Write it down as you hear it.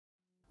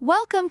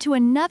Welcome to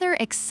another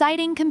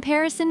exciting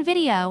comparison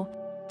video.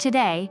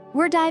 Today,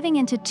 we're diving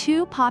into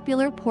two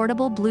popular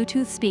portable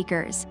Bluetooth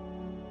speakers,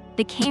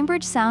 the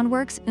Cambridge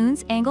Soundworks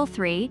OontZ Angle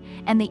 3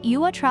 and the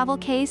EWA Travel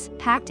Case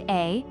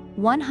EWA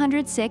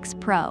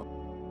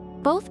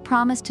A106Pro. Both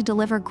promise to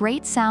deliver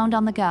great sound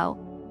on the go,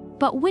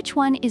 but which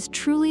one is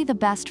truly the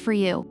best for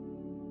you?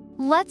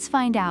 Let's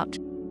find out.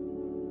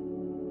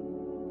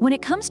 When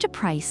it comes to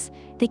price,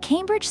 the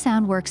Cambridge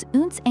Soundworks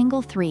OontZ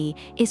Angle 3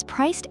 is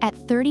priced at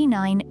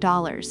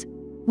 $39,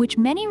 which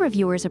many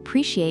reviewers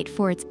appreciate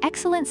for its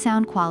excellent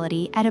sound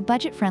quality at a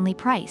budget-friendly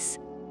price.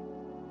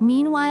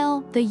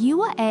 Meanwhile, the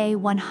EWA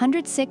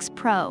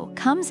A106Pro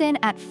comes in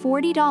at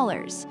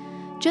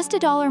 $40, just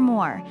 $1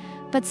 more,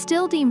 but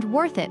still deemed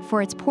worth it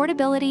for its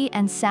portability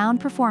and sound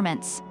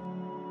performance.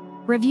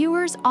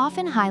 Reviewers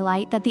often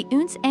highlight that the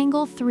OontZ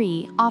Angle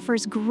 3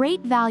 offers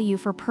great value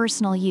for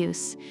personal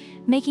use,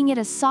 making it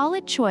a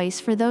solid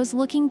choice for those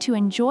looking to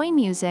enjoy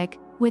music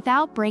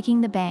without breaking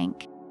the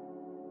bank.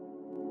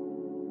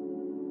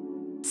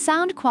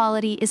 Sound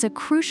quality is a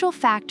crucial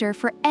factor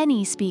for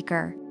any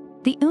speaker.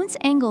 The OontZ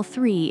Angle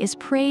 3 is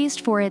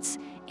praised for its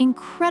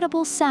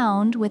incredible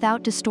sound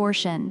without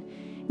distortion,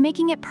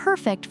 making it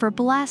perfect for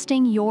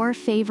blasting your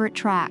favorite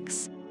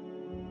tracks.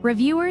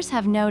 Reviewers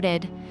have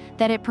noted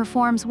that it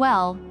performs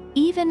well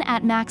even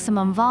at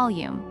maximum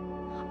volume,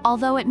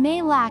 although it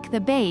may lack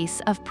the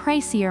bass of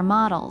pricier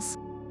models.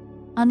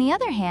 On the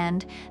other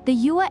hand, the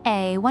EWA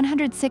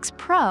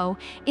A106Pro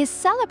is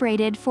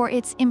celebrated for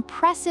its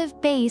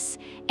impressive bass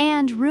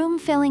and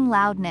room-filling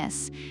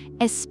loudness,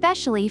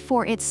 especially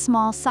for its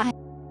small size.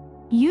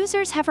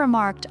 Users have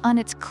remarked on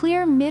its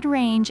clear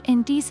mid-range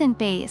and decent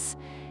bass,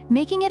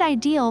 making it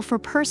ideal for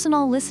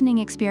personal listening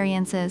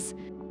experiences.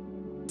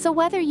 So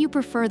whether you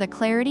prefer the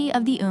clarity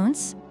of the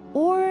OontZ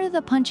or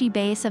the punchy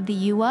bass of the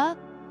EWA,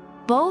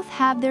 both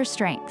have their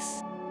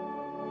strengths.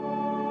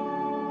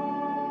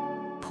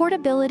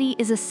 Portability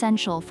is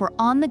essential for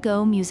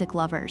on-the-go music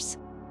lovers.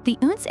 The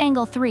OontZ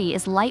Angle 3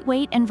 is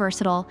lightweight and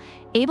versatile,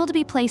 able to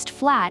be placed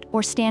flat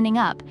or standing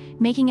up,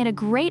 making it a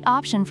great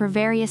option for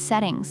various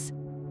settings.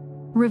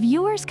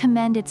 Reviewers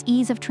commend its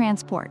ease of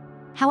transport.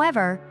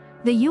 However,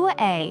 the EWA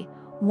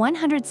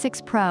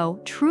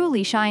A106Pro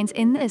truly shines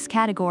in this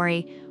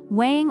category,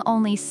 weighing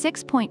only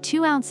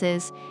 6.2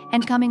 ounces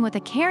and coming with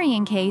a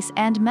carrying case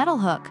and metal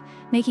hook,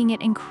 making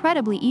it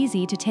incredibly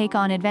easy to take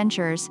on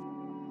adventures.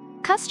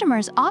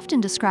 Customers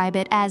often describe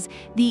it as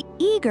the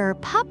eager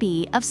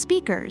puppy of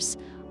speakers,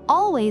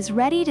 always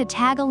ready to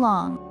tag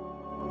along.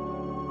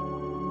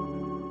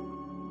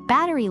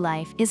 Battery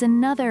life is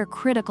another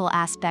critical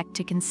aspect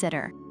to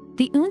consider.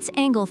 The OontZ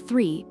Angle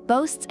 3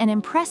 boasts an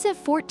impressive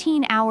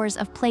 14 hours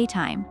of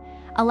playtime,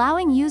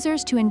 allowing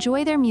users to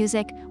enjoy their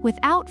music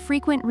without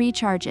frequent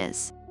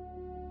recharges.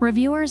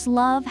 Reviewers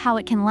love how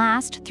it can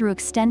last through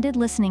extended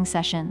listening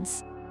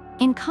sessions.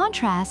 In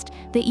contrast,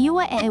 the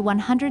EWA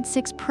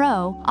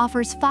A106Pro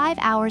offers 5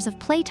 hours of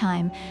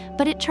playtime,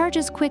 but it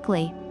charges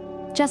quickly.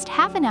 Just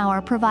half an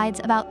hour provides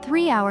about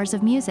 3 hours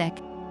of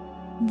music.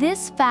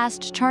 This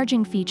fast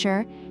charging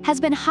feature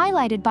has been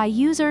highlighted by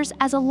users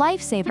as a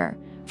lifesaver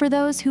for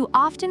those who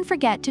often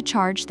forget to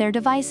charge their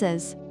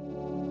devices.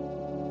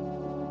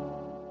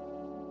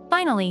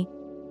 Finally,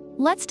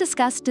 let's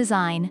discuss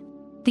design.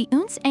 The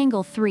OontZ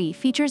Angle 3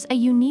 features a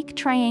unique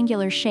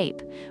triangular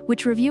shape,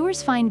 which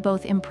reviewers find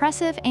both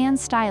impressive and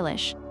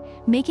stylish,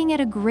 making it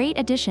a great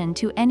addition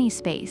to any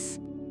space.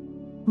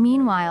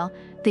 Meanwhile,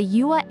 the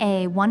EWA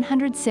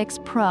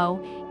A106Pro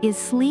is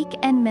sleek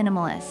and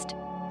minimalist,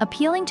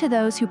 appealing to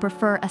those who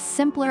prefer a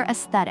simpler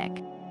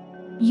aesthetic.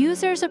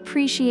 Users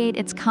appreciate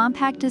its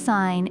compact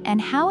design and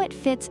how it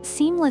fits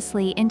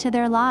seamlessly into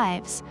their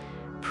lives,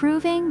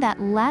 proving that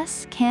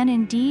less can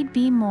indeed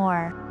be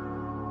more.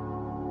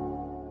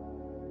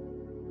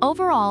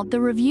 Overall,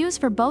 the reviews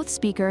for both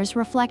speakers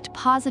reflect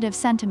positive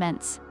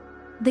sentiments.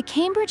 The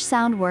Cambridge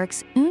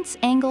Soundworks OontZ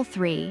Angle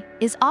 3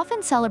 is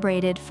often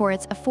celebrated for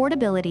its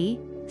affordability,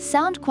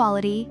 sound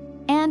quality,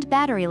 and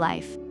battery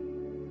life.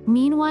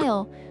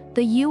 Meanwhile,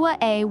 the EWA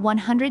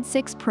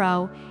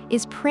A106Pro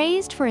is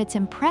praised for its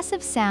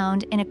impressive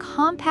sound in a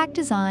compact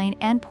design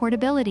and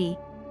portability,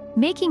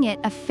 making it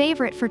a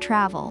favorite for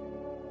travel.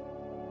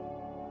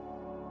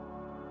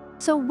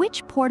 So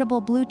which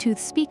portable Bluetooth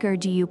speaker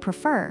do you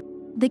prefer?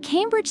 The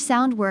Cambridge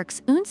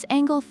Soundworks OontZ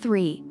Angle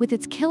 3 with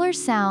its killer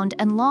sound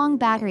and long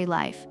battery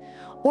life,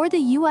 or the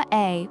EWA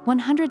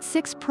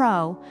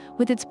A106Pro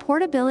with its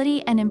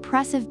portability and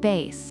impressive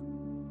bass?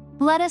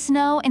 Let us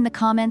know in the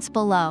comments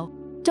below.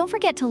 Don't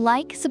forget to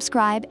like,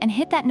 subscribe, and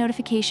hit that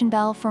notification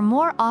bell for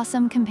more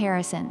awesome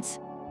comparisons.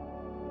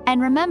 And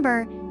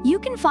remember, you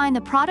can find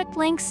the product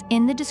links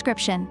in the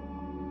description.